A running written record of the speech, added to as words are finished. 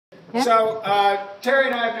Yeah. So Terrie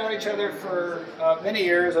and I have known each other for many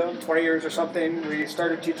years, 20 years or something. We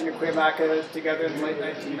started teaching at Cuyamaca together in the late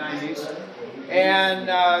 1990s. And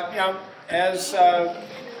you know, as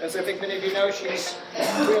I think many of you know,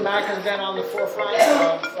 Cuyamaca has been on the forefront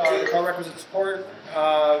of the co-requisite support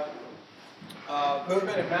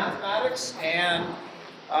movement in mathematics, and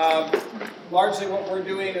largely what we're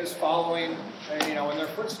doing is following, in their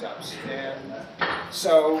footsteps. And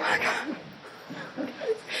so.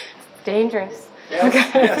 Dangerous.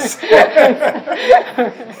 Yes.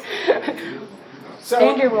 So,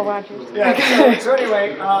 Danger will watch you. Yeah. So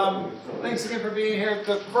anyway, thanks again for being here.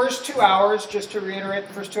 The first 2 hours, just to reiterate,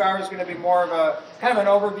 the first 2 hours is going to be more of a kind of an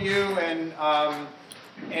overview,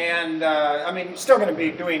 and I mean, still going to be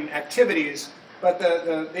doing activities. But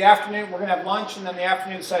the afternoon, we're going to have lunch, and then the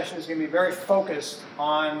afternoon session is going to be very focused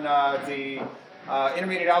on the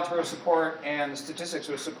intermediate algebra support and statistics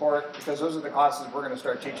with support, because those are the classes we're going to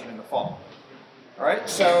start teaching in the fall. All right,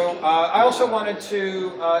 so I also wanted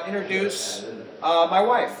to introduce my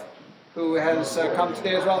wife, who has come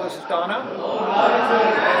today as well. This is Donna.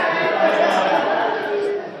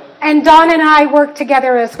 And Don and I worked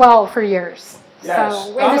together as well for years. Yes.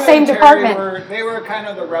 So in the same department. They were kind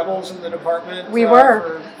of the rebels in the department. We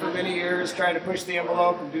were. For many years, trying to push the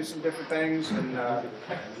envelope and do some different things. And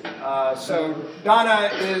so Donna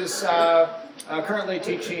is currently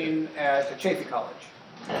teaching at Cuyamaca College.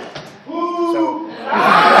 So.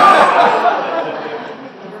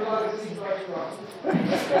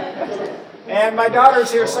 And my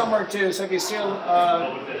daughter's here somewhere too. So if you see an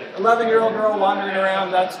 11-year-old girl wandering around,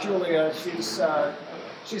 that's Julia.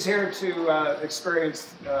 She's here to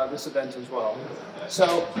experience this event as well.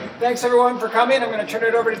 So thanks everyone for coming. I'm going to turn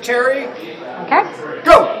it over to Terrie. Okay.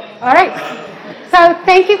 Go! All right. So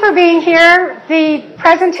thank you for being here. The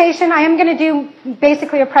presentation, I am going to do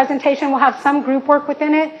basically a presentation. We'll have some group work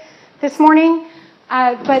within it this morning,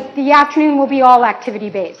 but the afternoon will be all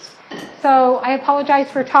activity-based. So I apologize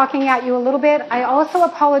for talking at you a little bit. I also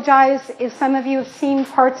apologize if some of you have seen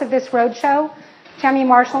parts of this roadshow. Tammy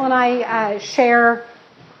Marshall and I share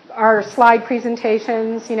our slide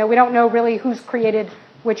presentations. We don't know really who's created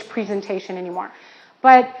which presentation anymore.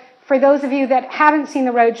 But for those of you that haven't seen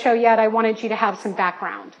the roadshow yet, I wanted you to have some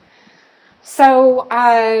background. So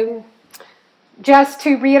just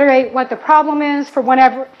to reiterate what the problem is, for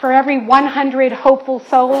every 100 hopeful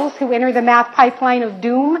souls who enter the math pipeline of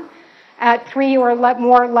doom at 3 or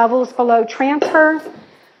more levels below transfer,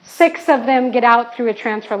 6 of them get out through a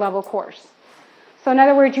transfer level course. So in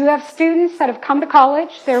other words, you have students that have come to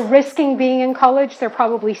college. They're risking being in college. They're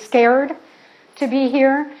probably scared to be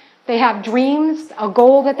here. They have dreams, a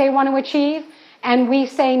goal that they want to achieve. And we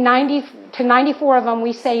say 90 to 94 of them,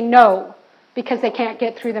 we say no, because they can't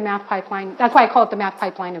get through the math pipeline. That's why I call it the math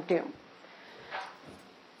pipeline of doom.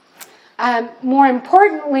 More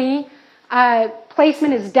importantly,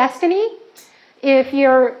 placement is destiny. If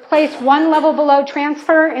you're placed 1 level below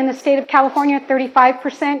transfer in the state of California,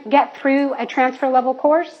 35% get through a transfer level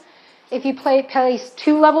course. If you place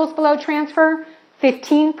 2 levels below transfer,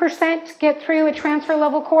 15% get through a transfer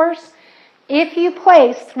level course. If you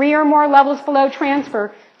place 3 or more levels below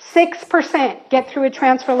transfer, 6% get through a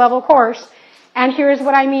transfer level course. And here's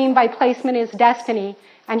what I mean by placement is destiny.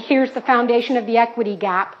 And here's the foundation of the equity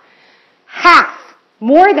gap. Half,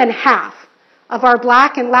 more than half, of our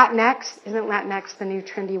Black and Latinx, isn't Latinx the new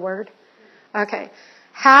trendy word? Okay.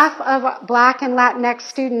 Half of Black and Latinx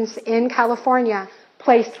students in California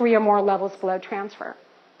place 3 or more levels below transfer.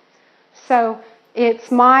 So it's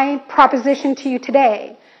my proposition to you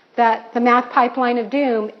today that the math pipeline of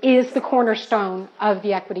doom is the cornerstone of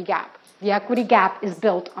the equity gap. The equity gap is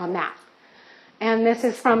built on that. And this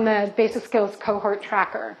is from the Basic Skills Cohort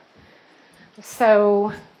Tracker.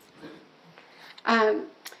 So,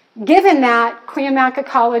 given that, Cuyamaca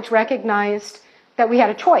College recognized that we had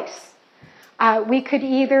a choice. We could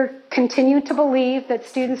either continue to believe that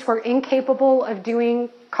students were incapable of doing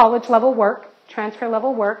college-level work,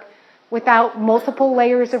 transfer-level work, without multiple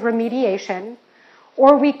layers of remediation,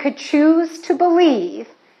 or we could choose to believe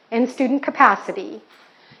in student capacity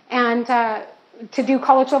and to do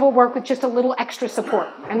college-level work with just a little extra support.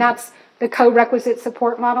 And that's the co-requisite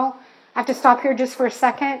support model. I have to stop here just for a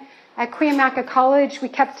second. At Cuyamaca College, we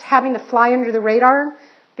kept having to fly under the radar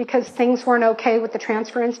because things weren't okay with the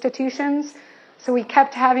transfer institutions. So we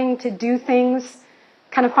kept having to do things,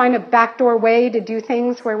 kind of find a backdoor way to do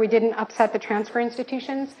things where we didn't upset the transfer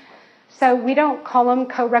institutions. So we don't call them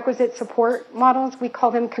co-requisite support models. We call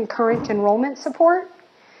them concurrent enrollment support.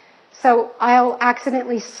 So I'll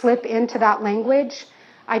accidentally slip into that language.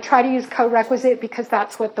 I try to use co-requisite because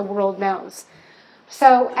that's what the world knows.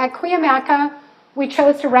 So at Cuyamaca, We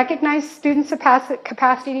chose to recognize students'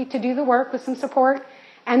 capacity to do the work with some support,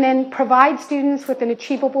 and then provide students with an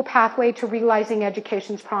achievable pathway to realizing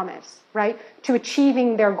education's promise, right? To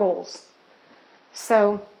achieving their goals.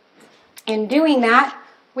 So in doing that,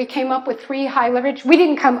 we came up with 3 high leverage. We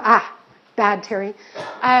didn't come, bad, Terry.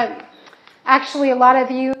 Actually, a lot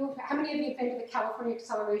of you, how many of you have been to the California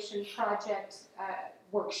Acceleration Project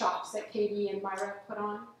workshops that Katie and Myra put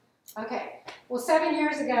on? Okay, well, 7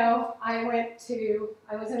 years ago, I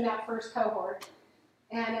was in that first cohort,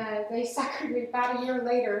 and they suckered me about a year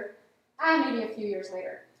later, maybe a few years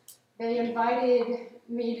later. They invited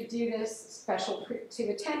me to do this to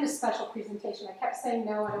attend this special presentation. I kept saying,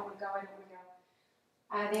 no, I don't want to go, I don't want to go.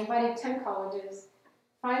 They invited 10 colleges.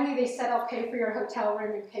 Finally, they said, I'll pay for your hotel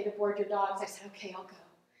room and pay to board your dogs. I said, okay, I'll go.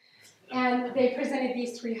 And they presented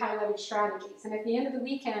these 3 high leverage strategies. And at the end of the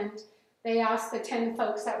weekend, they asked the 10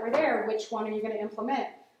 folks that were there, which one are you going to implement?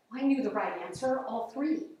 I knew the right answer, all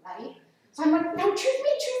 3, right? So I'm like, no, choose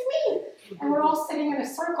me. And we're all sitting in a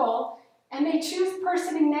circle, and they choose the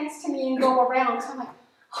person next to me and go around. So I'm like,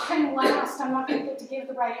 I'm last, I'm not going to get to give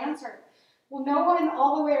the right answer. Well, no one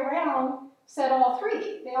all the way around said all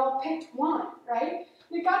 3. They all picked one, right?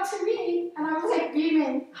 And it got to me, and I was like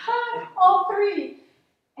beaming, all 3.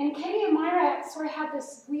 And Katie and Myra sort of had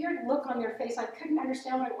this weird look on their face. I couldn't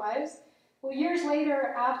understand what it was. Well, years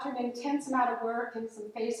later, after an intense amount of work and some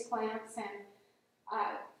face plants and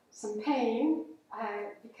some pain,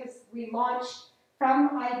 because we launched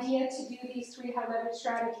from idea to do these 3 high leverage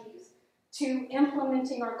strategies to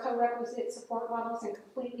implementing our co-requisite support models and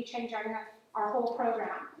completely changing our whole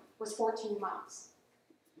program was 14 months.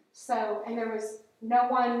 So, and there was no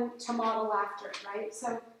one to model after, right?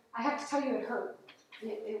 So I have to tell you, it hurt.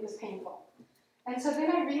 It was painful. And so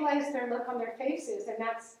then I realized their look on their faces, and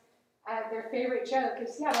that's their favorite joke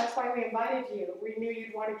is, yeah, that's why we invited you. We knew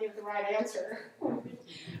you'd want to give the right answer.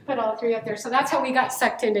 Put all 3 up there. So that's how we got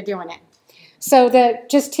sucked into doing it. So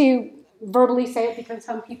just to verbally say it, because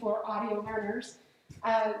some people are audio learners,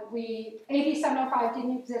 AB 705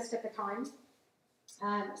 didn't exist at the time.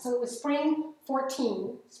 So it was spring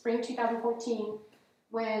 2014,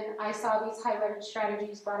 when I saw these high leverage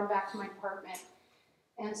strategies, brought them back to my department.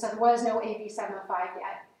 And so there was no AB 705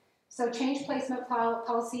 yet. So change placement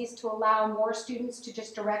policies to allow more students to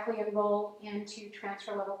just directly enroll into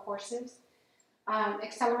transfer level courses.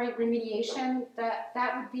 Accelerate remediation,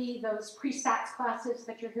 that would be those pre-stats classes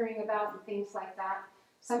that you're hearing about and things like that.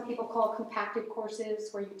 Some people call compacted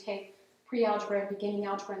courses, where you take pre-algebra and beginning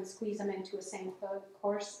algebra and squeeze them into a same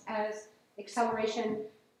course as acceleration,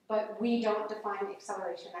 but we don't define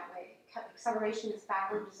acceleration that way. Acceleration is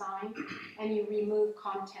backward design, and you remove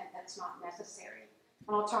content that's not necessary.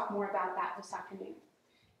 And I'll talk more about that this afternoon.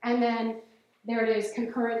 And then there it is,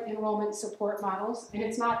 concurrent enrollment support models, and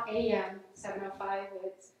it's not AM 705,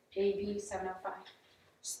 it's AB 705.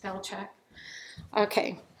 Spell check.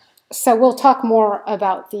 Okay, so we'll talk more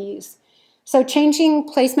about these. So changing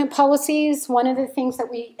placement policies, one of the things that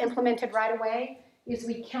we implemented right away is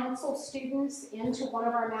we counsel students into one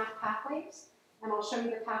of our math pathways, and I'll show you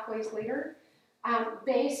the pathways later,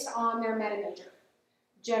 based on their meta major,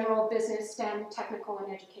 general, business, STEM, technical,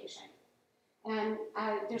 and education. And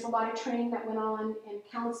there's a lot of training that went on in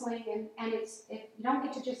counseling, and you don't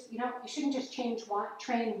get to just, you shouldn't just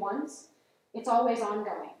train once. It's always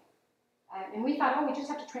ongoing. And we thought, we just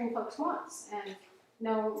have to train folks once. And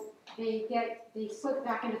no, they slip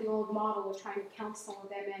back into the old model of trying to counsel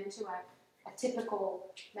them into a typical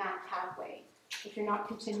math pathway if you're not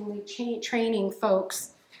continually training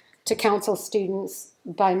folks to counsel students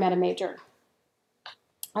by meta major.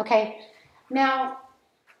 Okay, now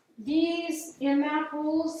these in-math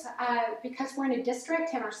rules, because we're in a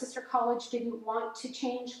district and our sister college didn't want to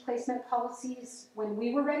change placement policies when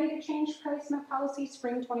we were ready to change placement policies,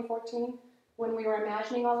 spring 2014, when we were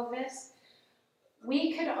imagining all of this,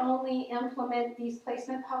 we could only implement these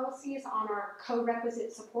placement policies on our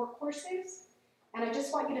co-requisite support courses. And I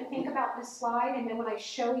just want you to think about this slide, and then when I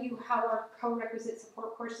show you how our co-requisite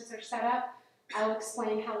support courses are set up, I'll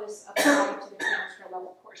explain how this applies to the transfer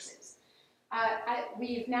level courses.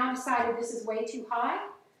 We've now decided this is way too high,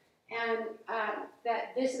 and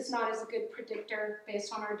that this is not as a good predictor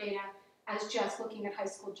based on our data as just looking at high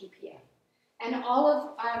school GPA. And all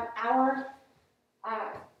of our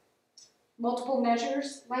multiple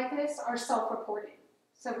measures like this are self-reported.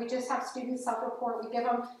 So we just have students self-report. We give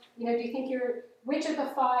them, do you think which of the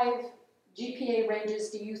 5 GPA ranges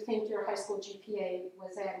do you think your high school GPA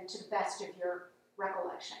was in to the best of your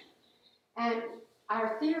recollection? And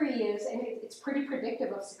our theory is, and it's pretty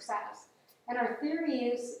predictive of success, and our theory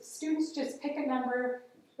is students just pick a number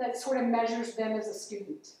that sort of measures them as a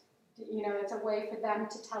student. You know, it's a way for them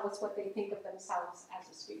to tell us what they think of themselves as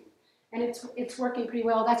a student. And it's working pretty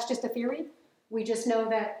well. That's just a theory. We just know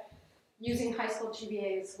that using high school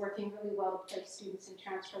GPA is working really well to place students in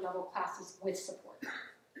transfer level classes with support.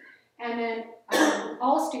 And then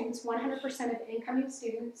all students, 100% of incoming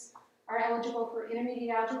students, are eligible for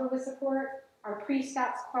intermediate algebra with support, our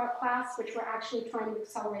pre-stats class, which we're actually trying to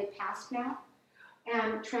accelerate past now,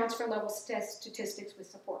 and transfer level statistics with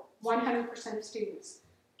support. 100% of students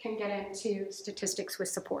can get into statistics with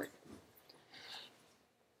support.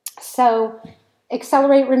 So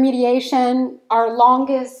accelerate remediation, our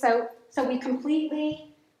longest, so we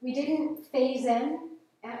didn't phase in,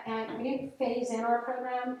 and we didn't phase in our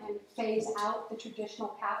program and phase out the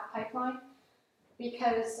traditional pipeline,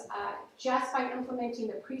 because just by implementing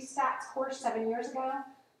the pre-stats course 7 years ago,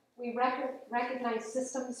 we recognized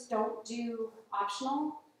systems don't do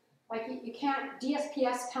optional. Like you can't,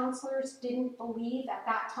 DSPS counselors didn't believe at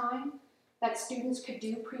that time that students could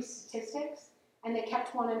do pre-statistics, and they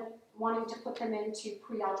kept wanting to put them into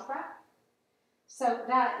pre-algebra. So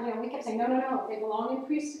that, you know, we kept saying, no, no, no, they belong in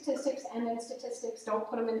pre-statistics and then statistics, don't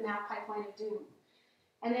put them in the math pipeline of doom.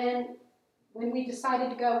 And then when we decided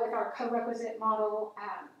to go with our co-requisite model,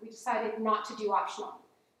 we decided not to do optional.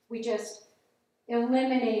 We just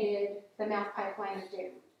eliminated the math pipeline of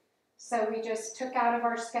doom. So we just took out of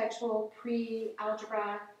our schedule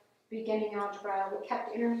pre-algebra, beginning algebra. We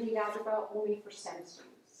kept intermediate algebra only for STEM students.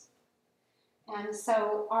 And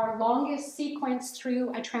so our longest sequence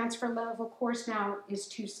through a transfer level course now is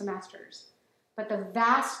 2 semesters. But the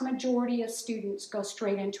vast majority of students go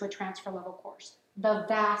straight into a transfer level course. The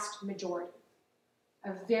vast majority.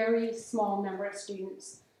 A very small number of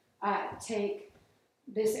students take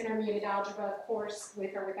this intermediate algebra course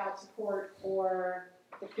with or without support, or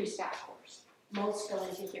the pre-stat course. Most go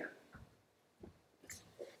into here.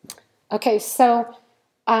 Okay, so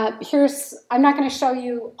I'm not going to show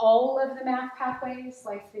you all of the math pathways,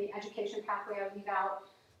 like the education pathway I leave out,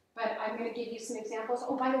 but I'm going to give you some examples.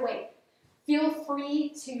 Oh, by the way, feel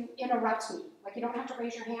free to interrupt me. Like, you don't have to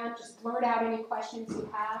raise your hand, just blurt out any questions you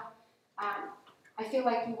have. I feel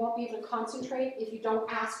like you won't be able to concentrate if you don't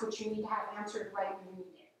ask what you need to have answered right when you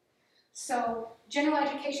need it. So, general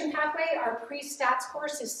education pathway, our pre-stats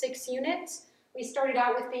course is 6 units. We started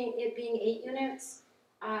out with it being 8 units,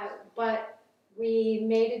 but we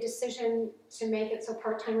made a decision to make it so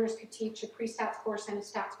part-timers could teach a pre-stats course and a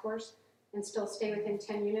stats course and still stay within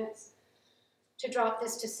 10 units. To drop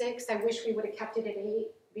this to 6, I wish we would have kept it at 8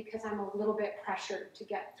 because I'm a little bit pressured to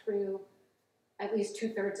get through at least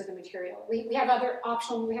 2/3 of the material. We have other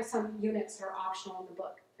optional, we have some units that are optional in the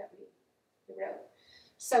book that we wrote.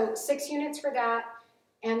 So 6 units for that,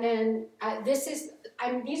 and then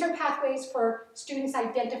these are pathways for students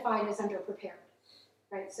identified as underprepared.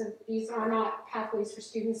 Right, so these are not pathways for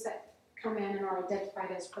students that come in and are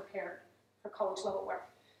identified as prepared for college level work.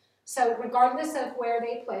 So regardless of where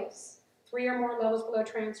they place, 3 or more levels below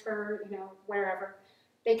transfer, you know, wherever,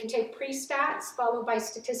 they can take pre-stats followed by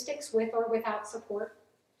statistics with or without support.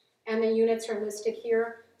 And the units are listed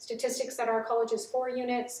here. Statistics at our college is 4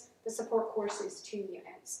 units, the support course is 2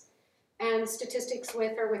 units. And statistics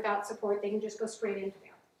with or without support, they can just go straight into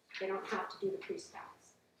there. They don't have to do the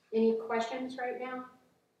pre-stats. Any questions right now?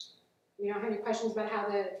 You don't have any questions about how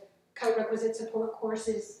the co-requisite support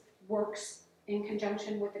courses works in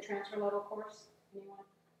conjunction with the transfer level course? Anyone?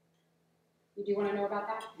 You do want to know about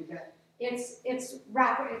that? Yeah.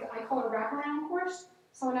 I call it a wraparound course.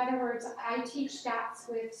 So in other words, I teach stats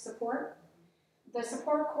with support. The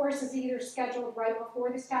support course is either scheduled right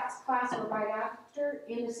before the stats class or right after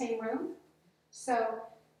in the same room. So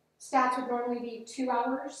stats would normally be 2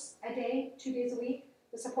 hours a day, 2 days a week.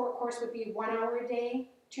 The support course would be 1 hour a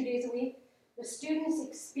day, 2 days a week. The students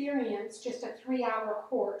experience just a 3-hour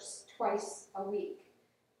course twice a week.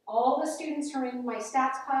 All the students who are in my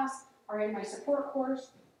stats class are in my support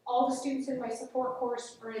course. All the students in my support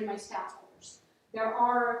course are in my stats course.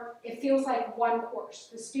 It feels like one course.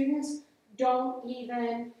 The students don't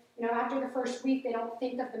even, after the first week, they don't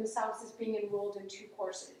think of themselves as being enrolled in 2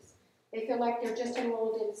 courses. They feel like they're just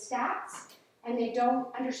enrolled in stats, and they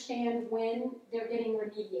don't understand when they're getting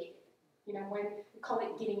remediated. When we call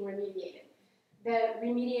it getting remediated. The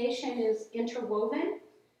remediation is interwoven,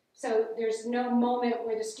 so there's no moment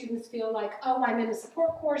where the students feel like, oh, I'm in the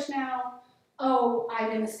support course now, oh,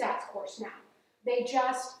 I'm in the stats course now. They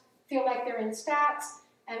just feel like they're in stats,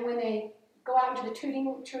 and when they go out into the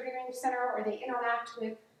tutoring center or they interact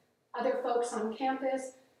with other folks on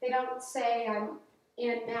campus, they don't say I'm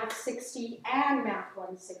in Math 60 and Math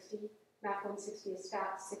 160. Math 160 is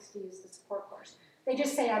stats, 60 is the support course. They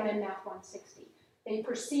just say I'm in Math 160. They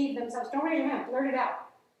perceive themselves, don't raise your hand, blurt it out.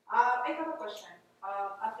 I have a question.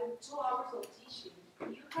 After 2 hours of teaching,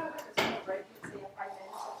 do you have a small break, let's say a 5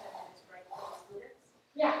 minutes or 10 minutes break for the students?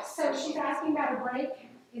 Yeah, so she's asking about a break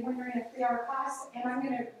when you're in a 3-hour class, and I'm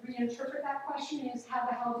going to reinterpret that question is how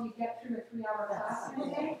the hell do you get through a 3-hour class in a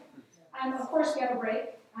day? Of course, we have a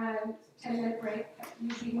break, 10-minute break.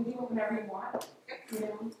 Usually you can do it whenever you want, you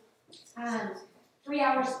know. 3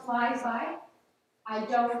 hours flies by.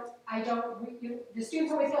 The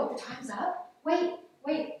students always go, the time's up, wait,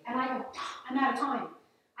 and I go, I'm out of time.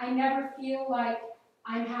 I never feel like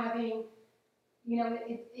I'm having, you know,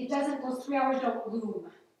 it doesn't, those 3 hours don't loom.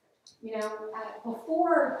 You know,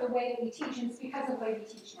 before the way that we teach, and it's because of the way we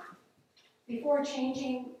teach now. Before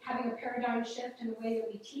changing, having a paradigm shift in the way that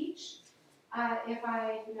we teach, back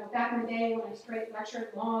in the day when I straight lectured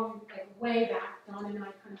long, like way back, Dawn and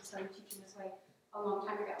I kind of started teaching this way a long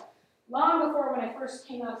time ago. Long before when I first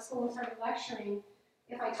came out of school and started lecturing,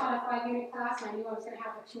 if I taught a 5-unit class and I knew I was going to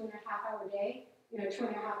have a 2.5-hour day,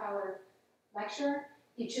 2.5-hour lecture,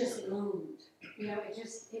 it just loomed.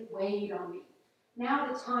 It weighed on me.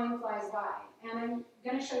 Now the time flies by, and I'm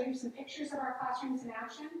going to show you some pictures of our classrooms in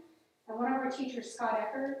action. And one of our teachers, Scott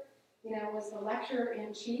Eckert, was the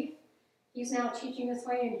lecturer-in-chief. He's now teaching this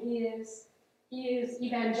way, and he is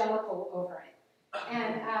evangelical over it.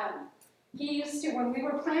 And he used to, when we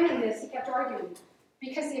were planning this, he kept arguing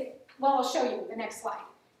because I'll show you the next slide,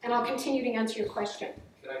 and I'll continue to answer your question.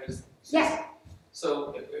 Can I just? Yes.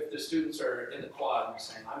 So if the students are in the quad and you're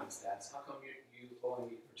saying, I'm in stats, how come you only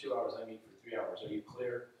meet for 2 hours, I meet for 3 hours? Are you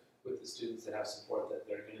clear with the students that have support that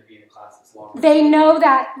they're going to be in a class that's longer? They know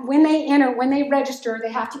that when they register,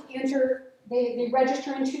 they have to enter, they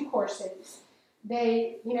register in 2 courses.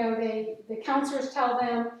 The counselors tell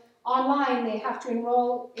them online they have to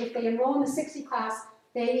enroll, if they enroll in the 60 class,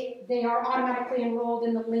 they are automatically enrolled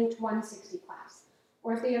in the linked 160 class.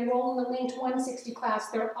 Or if they enroll in the linked 160 class,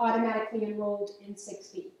 they're automatically enrolled in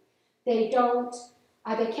 60. They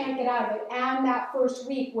can't get out of it. And that first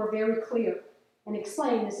week, we're very clear and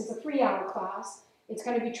explain this is a 3-hour class. It's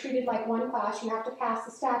going to be treated like one class. You have to pass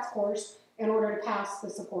the stats course in order to pass the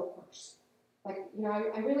support course.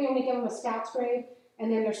 I really only give them a stats grade,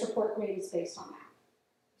 and then their support grade is based on that.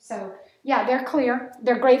 So, yeah, they're clear.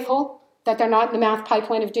 They're grateful that they're not in the math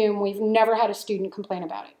pipeline of doom. We've never had a student complain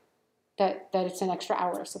about it, that it's an extra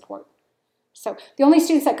hour of support. So the only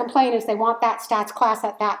students that complain is they want that stats class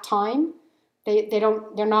at that time.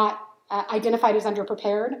 They're not identified as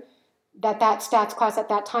underprepared, that stats class at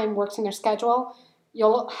that time works in their schedule.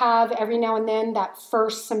 You'll have every now and then that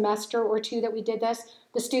first semester or 2 that we did this,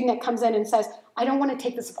 the student that comes in and says, I don't want to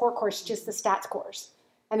take the support course, just the stats course.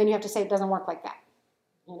 And then you have to say it doesn't work like that.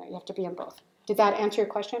 You have to be in both. Did that answer your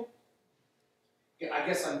question? Yeah, I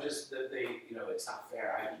guess I'm just that it's not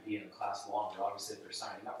fair. I could be in a class longer. Obviously, if they're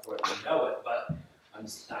signing up for it, they know it. But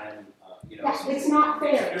it's not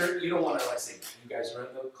fair. You don't want to say you guys are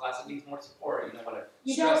in the class that needs more support. You don't want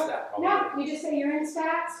to stress that. Probably. No, you just say you're in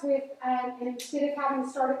stats with, and instead of having to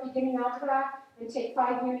start at beginning algebra and take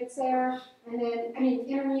 5 units there, and then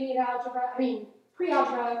intermediate algebra,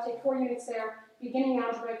 pre-algebra, take 4 units there, beginning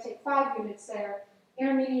algebra, take 5 units there,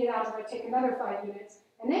 intermediate algebra, take another 5 units,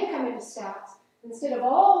 and then come into stats. Instead of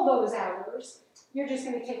all those hours, you're just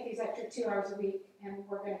going to take these extra 2 hours a week, and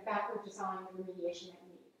we're going to backward design the remediation that you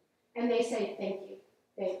need. And they say thank you.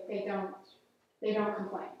 They don't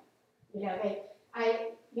complain.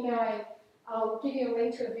 I'll give you a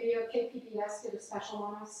link to a video. KPPS did a special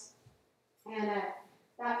on us, and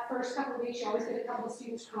that first couple of weeks, you always get a couple of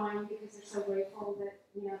students crying because they're so grateful that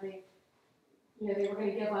they were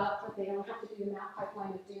going to give up, but they don't have to do the math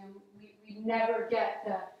pipeline of doom. We never get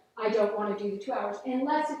the I don't want to do the 2 hours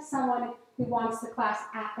unless it's someone who wants the class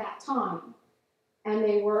at that time and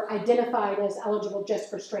they were identified as eligible just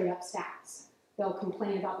for straight up stats. They'll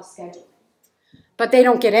complain about the scheduling. But they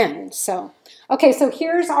don't get in. So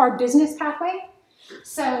here's our business pathway.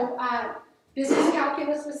 So business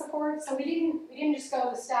calculus with support. So we didn't just go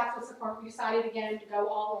with stats with support. We decided again to go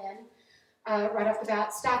all in right off the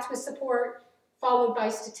bat. Stats with support, followed by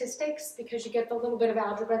statistics, because you get the little bit of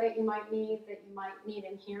algebra that you might need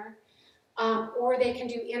in here. Or they can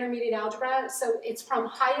do intermediate algebra. So it's from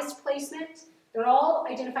highest placement. They're all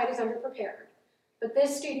identified as underprepared. But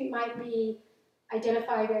this student might be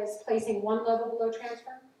identified as placing 1 level below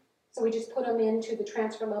transfer. So we just put them into the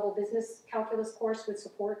transfer level business calculus course with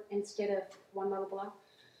support instead of 1 level below.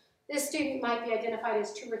 This student might be identified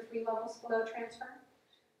as 2 or 3 levels below transfer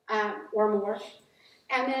or more.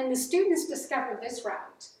 And then the students discover this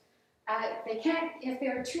route. They can't, if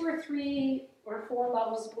they're 2 or 3 or 4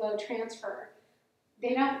 levels below transfer,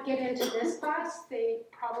 they don't get into this class. They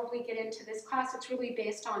probably get into this class. It's really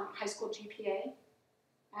based on high school GPA.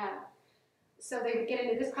 So they would get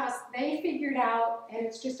into this class. They figured out, and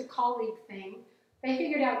it's just a colleague thing, they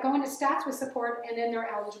figured out go into stats with support, and then they're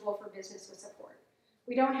eligible for business with support.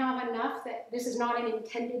 We don't have enough that this is not an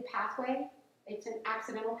intended pathway. It's an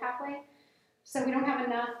accidental pathway. So we don't have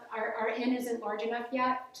enough, our N isn't large enough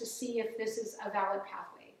yet to see if this is a valid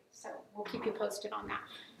pathway. So we'll keep you posted on that.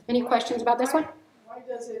 Any questions about this one? Why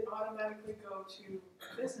does it automatically go to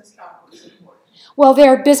business calculus support? Well,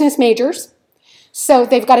 they're business majors, so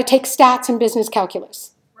they've got to take stats and business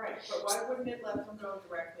calculus. Right, but why wouldn't it let them go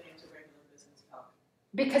directly into regular business calculus?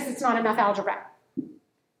 Because it's not enough algebra.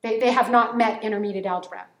 They have not met intermediate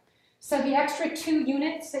algebra. So the extra 2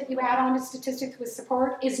 units that you add on to statistics with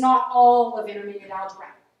support is not all of intermediate algebra.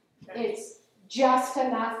 Okay. It's just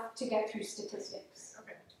enough to get through statistics.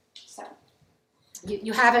 Okay. So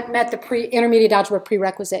you haven't met the intermediate algebra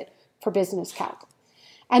prerequisite for business calc.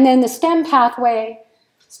 And then the STEM pathway,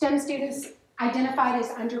 STEM students identified as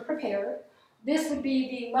underprepared. This would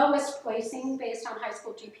be the lowest placing based on high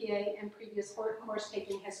school GPA and previous course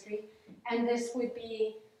taking history. And this would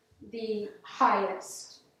be the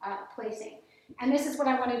highest placing. And this is what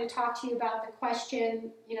I wanted to talk to you about, the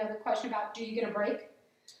question about do you get a break?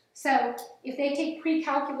 So if they take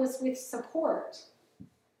pre-calculus with support,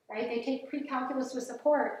 right, they take pre-calculus with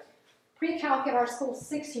support, pre-calc at our school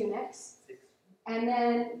 6 units, and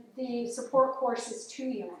then the support course is 2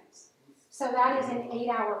 units. So that is an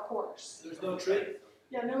 8-hour course. There's no trig?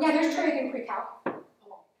 Yeah, no. Yeah, there's trig in pre-calc.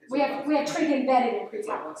 We have trig embedded in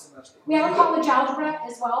pre-calc. semester. We have a college algebra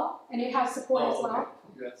as well, and it has support as well.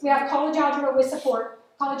 We have college algebra with support.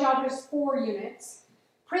 College algebra is 4 units.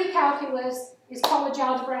 Pre-calculus is college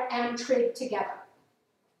algebra and trig together.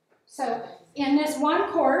 So in this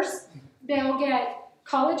one course, they'll get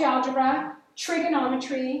college algebra,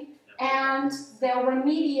 trigonometry, and they'll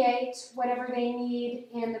remediate whatever they need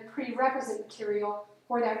in the prerequisite material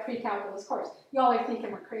for that pre-calculus course. Y'all are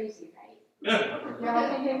thinking we're crazy, right? Y'all are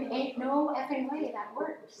thinking, ain't no effing way that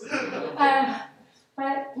works.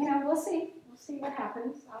 But, we'll see. We'll see what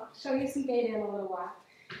happens. I'll show you some data in a little while.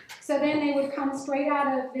 So then they would come straight out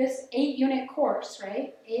of this 8-unit course,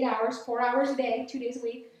 right? 8 hours, 4 hours a day, 2 days a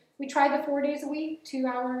week. We tried the 4 days a week, 2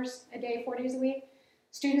 hours a day, 4 days a week.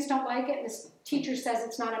 Students don't like it, and the teacher says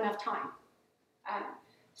it's not enough time.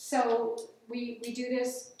 So we do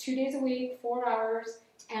this 2 days a week, 4 hours,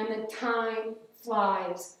 and the time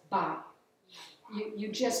flies by. You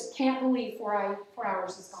just can't believe 4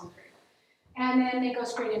 hours has gone through. And then they go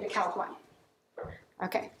straight into Calc 1.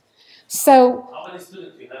 Okay. So how many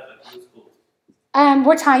students do you have at your school?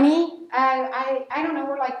 we're tiny. I don't know,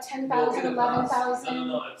 we're like 10,000, 11,000.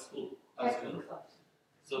 No, at school.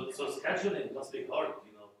 So scheduling must be hard,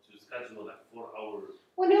 to schedule like 4 hours.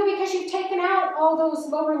 Well, no, because you've taken out all those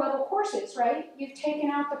lower level courses, right? You've taken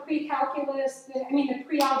out the pre-calculus, the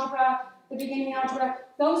pre-algebra, the beginning algebra.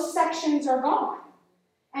 Those sections are gone.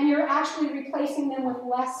 And you're actually replacing them with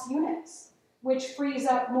less units, which frees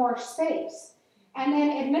up more space. And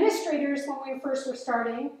then administrators, when we first were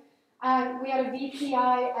starting, we had a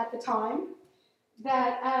VPI at the time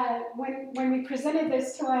that when we presented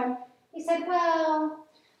this to him, he said, well,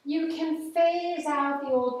 you can phase out the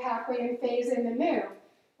old pathway and phase in the new.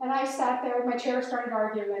 And I sat there, my chair started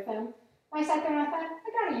arguing with him. I sat there and I thought,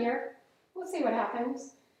 I got a year. We'll see what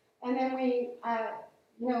happens. And then we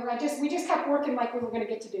just kept working like we were going to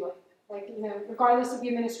get to do it. Like, regardless of the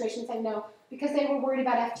administration saying no, because they were worried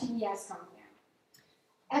about FTES coming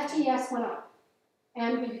down. FTES went up,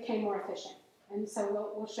 and we became more efficient. And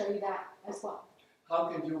so we'll show you that as well. How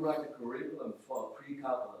can you write a curriculum for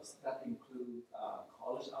pre-calculus that include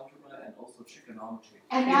college algebra and also trigonometry?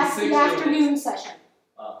 And that's the afternoon session.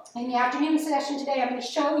 In the afternoon session today, I'm going to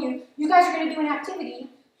show you, you guys are going to do an activity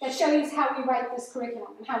that shows how we write this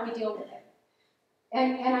curriculum and how we deal with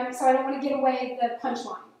it. So I don't want to give away the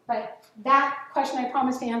punchline, but that question I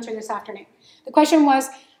promised to answer this afternoon. The question was,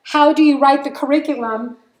 how do you write the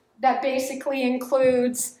curriculum that basically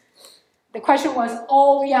includes, the question was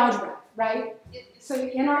all the algebra, right? So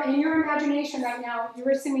in your imagination right now,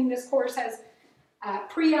 you're assuming this course has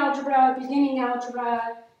pre-algebra, beginning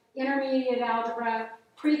algebra, intermediate algebra,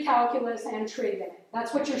 pre-calculus, and trig in it.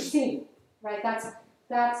 That's what you're seeing, right?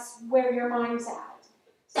 That's where your mind's at.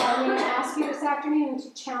 So I'm going to ask you this afternoon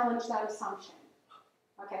to challenge that assumption.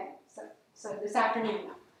 Okay, so this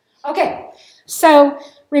afternoon. Okay, so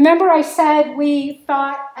remember I said we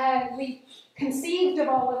thought, we conceived of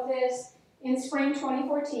all of this in spring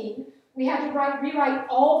 2014. We had to rewrite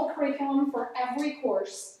all the curriculum for every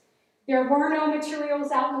course. There were no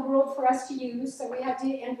materials out in the world for us to use, so we had to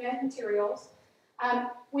invent materials.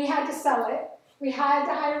 We had to sell it. We had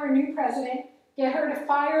to hire a new president, get her to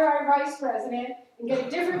fire our vice president, and get a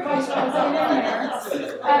different vice president in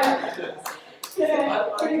there. Get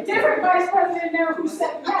a different vice president in there who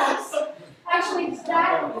said yes. Actually,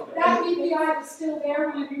 that VPI was still there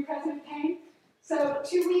when the new president came. So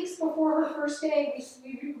 2 weeks before her first day,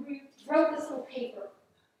 we wrote this little paper.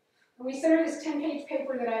 And we sent her this 10-page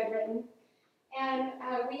paper that I had written. And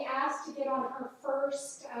we asked to get on her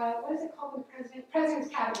first, what is it called when the President's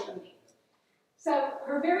Cabinet meeting. So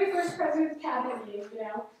her very first President's Cabinet meeting,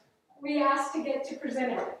 we asked to get to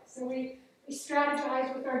present it. So we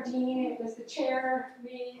strategized with our dean. It was the chair,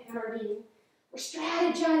 me, and our dean. We're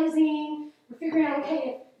strategizing. We're figuring out,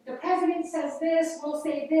 okay, if the president says this, we'll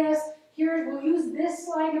say this. Here, we'll use this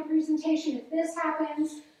slide in the presentation. If this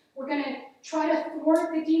happens, we're going to try to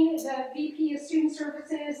thwart the dean, the VP of Student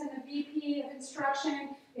Services and the VP of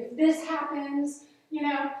Instruction. If this happens,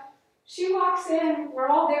 she walks in. We're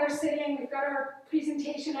all there sitting. We've got our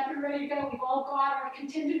presentation up and ready to go. We've all got our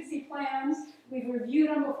contingency plans. We've reviewed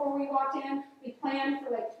them before we walked in. We planned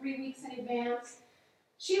for like 3 weeks in advance.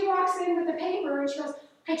 She walks in with the paper and she goes,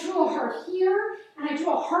 I drew a heart here, and I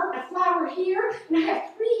drew a heart and a flower here, and I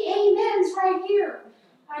have 3 amens right here.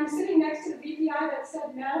 I'm sitting next to the VPI that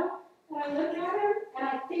said no, and I look at him, and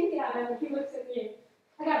I think at him, and he looks at me.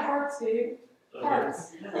 I got hearts, dude.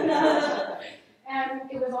 Hearts. And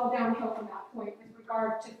it was all downhill from that point with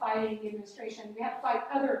regard to fighting the administration. We had to fight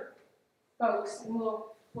other folks, and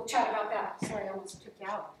we'll chat about that. Sorry, I almost took you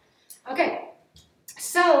out. Okay,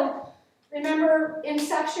 so remember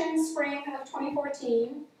inception, spring of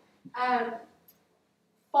 2014,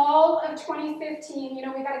 fall of 2015, we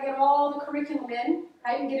got to get all the curriculum in,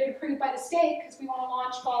 right, and get it approved by the state because we want to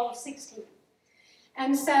launch fall of 16.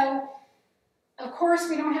 And so, of course,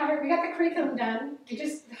 we don't have it. We got the curriculum done. We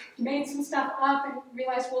just made some stuff up and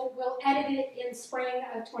realized we'll edit it in spring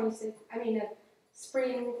of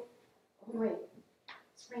spring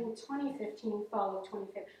 2015, fall of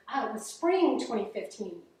 2015. It was spring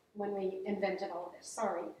 2015 when we invented all of this,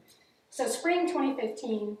 sorry. So spring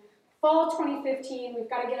 2015, fall 2015, we've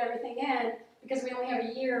got to get everything in because we only have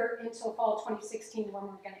a year until fall 2016 when we're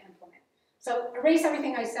going to implement. So erase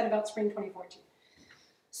everything I said about spring 2014.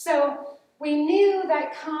 So we knew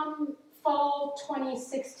that come fall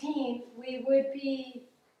 2016, we would be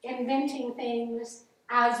inventing things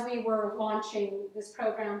as we were launching this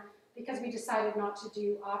program because we decided not to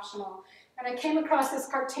do optional. And I came across this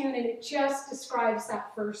cartoon and it just describes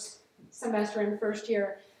that first semester and first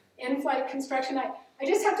year. In-flight construction, I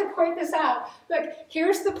just have to point this out. Look,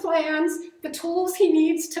 here's the plans. The tools he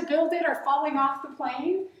needs to build it are falling off the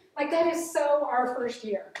plane. Like that is so our first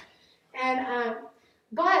year. And,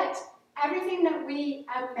 but everything that we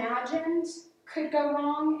imagined could go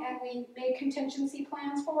wrong and we made contingency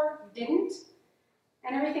plans for didn't.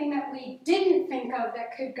 And everything that we didn't think of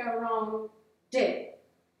that could go wrong did.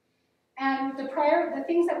 And the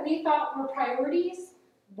things that we thought were priorities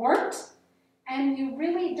weren't. And you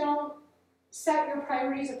really don't set your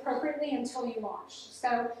priorities appropriately until you launch.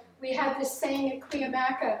 So we had this saying at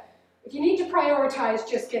Cuyamaca, if you need to prioritize,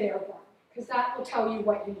 just get airborne, because that will tell you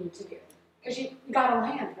what you need to do. Because you got to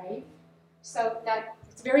land, right? So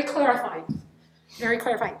it's very clarifying. Very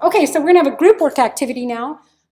clarifying. Okay, so we're going to have a group work activity now.